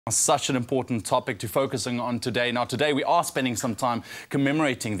Such an important topic to focusing on today. Now, today we are spending some time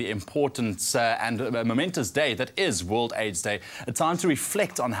commemorating the important and momentous day that is World AIDS Day, a time to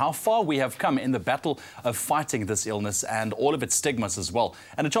reflect on how far we have come in the battle of fighting this illness and all of its stigmas as well,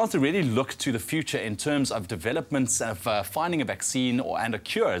 and a chance to really look to the future in terms of developments of finding a vaccine and a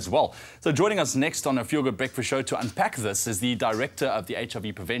cure as well. So joining us next on a Feel Good Breakfast show to unpack this is the Director of the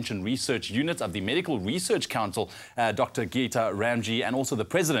HIV Prevention Research Unit of the Medical Research Council, Dr. Gita, Ramjee, and also the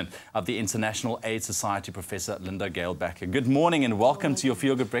President of the International AIDS Society, Professor Linda-Gail Bekker. Good morning and welcome to your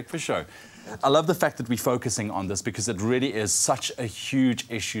Feel Good Breakfast show. I love the fact that we're focusing on this because it really is such a huge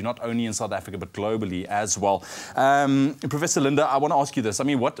issue, not only in South Africa, but globally as well. Professor Linda, I want to ask you this. I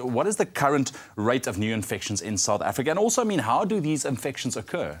mean, what is the current rate of new infections in South Africa? And also, I mean, how do these infections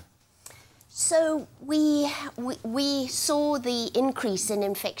occur? So we saw the increase in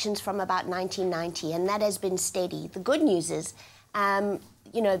infections from about 1990, and that has been steady. The good news is,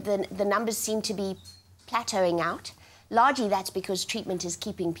 you know, the numbers seem to be plateauing out. Largely that's because treatment is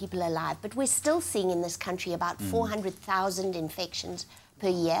keeping people alive. But we're still seeing in this country about 400,000 infections per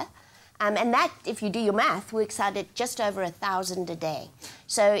year. And that, if you do your math, works out at just over 1,000 a day.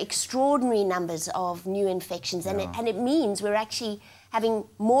 So extraordinary numbers of new infections. Yeah. And it means we're actually having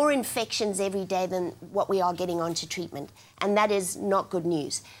more infections every day than what we are getting onto treatment. And that is not good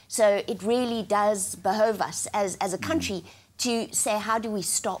news. So it really does behove us as a country to say, how do we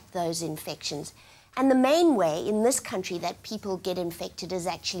stop those infections? And the main way in this country that people get infected is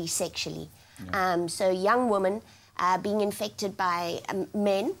actually sexually. Yeah. So young women being infected by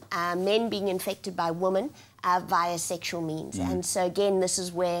men, men being infected by women via sexual means. And so again, this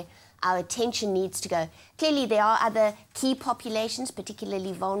is where our attention needs to go. Clearly, there are other key populations,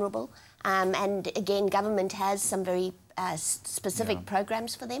 particularly vulnerable. And again, government has some very specific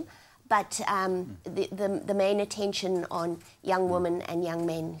programs for them. But the main attention on young women and young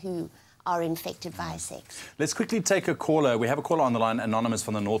men who are infected via sex. Let's quickly take a caller. We have a caller on the line, Anonymous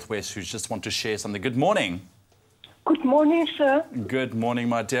from the Northwest, who just want to share something. Good morning. Good morning, sir. Good morning,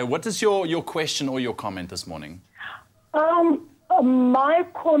 my dear. What is your question or your comment this morning? My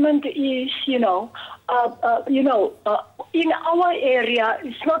comment is, in our area,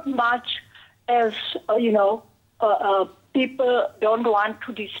 it's not much as, people don't want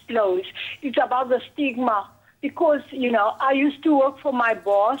to disclose. It's about the stigma because, I used to work for my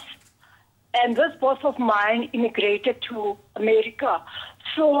boss, and this boss of mine immigrated to America.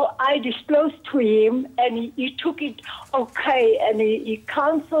 So I disclosed to him, and he took it okay, and he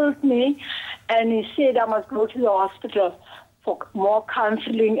counseled me, and he said I must go to the hospital for more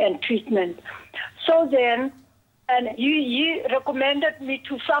counseling and treatment. So then, and he recommended me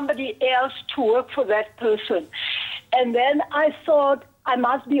to somebody else to work for that person. And then I thought I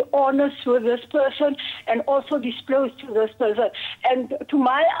must be honest with this person and also disclose to this person. And to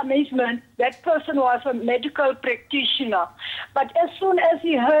my amazement, that person was a medical practitioner. But as soon as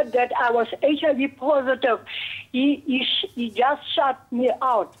he heard that I was HIV positive, he just shut me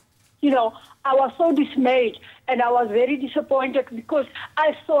out. I was so dismayed and I was very disappointed because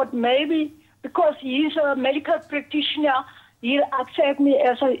I thought maybe because he's a medical practitioner, he'll accept me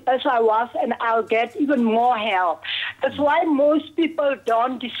as I was, and I'll get even more help. That's why most people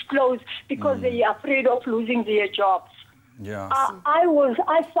don't disclose, because they're afraid of losing their jobs. Yeah.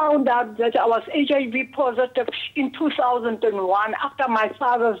 I found out that I was HIV positive in 2001 after my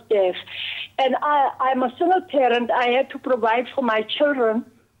father's death. And I'm a single parent. I had to provide for my children.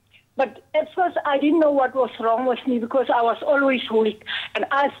 But at first, I didn't know what was wrong with me because I was always weak. And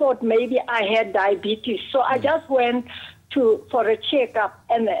I thought maybe I had diabetes. So I just went for a checkup,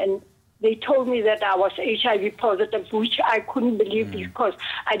 and they told me that I was HIV positive, which I couldn't believe because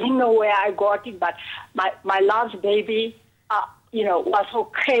I didn't know where I got it. But my last baby, was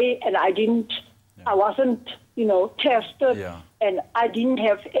okay, and I wasn't, tested, and I didn't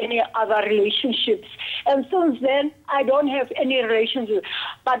have any other relationships. And since then, I don't have any relationships.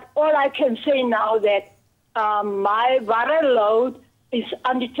 But all I can say now that my viral load is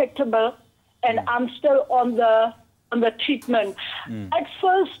undetectable, and I'm still on the treatment. At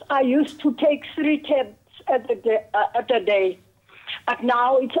first, I used to take 3 tabs at a day, but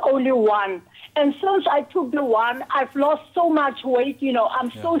now it's only 1. And since I took the 1, I've lost so much weight.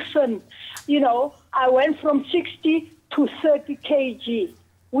 I'm so thin. I went from 60 to 30 kg,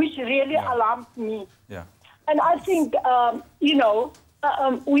 which really alarmed me. Yeah. And I think,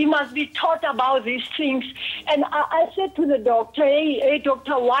 we must be taught about these things. And I said to the doctor, hey,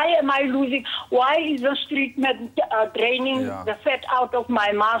 doctor, why am I losing? Why is this treatment draining the fat out of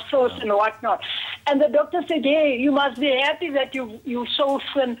my muscles and whatnot? And the doctor said, hey, you must be happy that you're so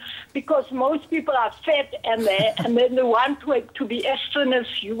thin, because most people are fat and then they want to be as thin as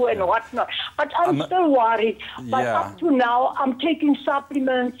you and whatnot. But I'm still worried. But up to now, I'm taking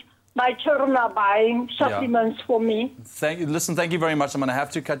supplements. My children are buying supplements for me. Thank you very much. I'm going to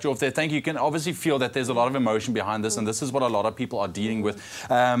have to cut you off there. Thank you. You can obviously feel that there's a lot of emotion behind this, and this is what a lot of people are dealing with.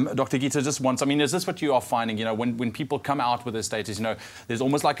 Dr. Gita, just once, I mean, is this what you are finding? You know, when people come out with this status, you know, there's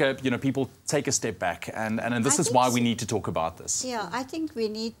almost like people take a step back, and this is why we need to talk about this. Yeah, I think we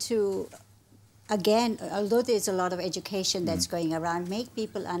need to, again, although there's a lot of education that's going around, make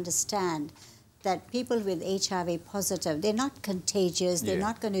people understand that people with HIV positive, they're not contagious, they're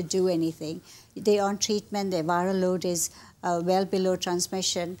not going to do anything. They're on treatment, their viral load is well below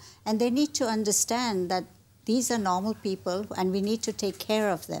transmission, and they need to understand that these are normal people and we need to take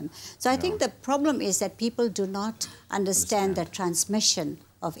care of them. So I think the problem is that people do not understand the transmission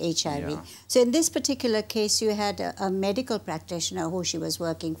of HIV. So in this particular case, you had a medical practitioner who she was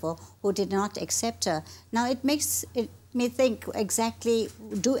working for who did not accept her. Now it makes me think exactly,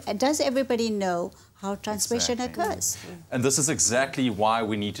 does everybody know how transmission occurs? And this is exactly why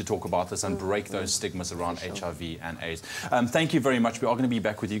we need to talk about this and break those stigmas around HIV and AIDS. Thank you very much. We are going to be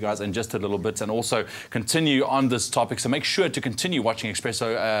back with you guys in just a little bit and also continue on this topic. So make sure to continue watching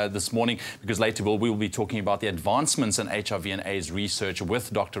Expresso this morning, because later we will be talking about the advancements in HIV and AIDS research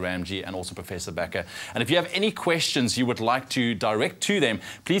with Dr. Ramjee and also Professor Bekker. And if you have any questions you would like to direct to them,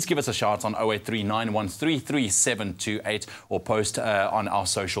 please give us a shout on 0839133728 or post on our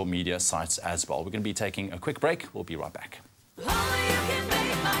social media sites as well. We're going to be taking a quick break. We'll be right back.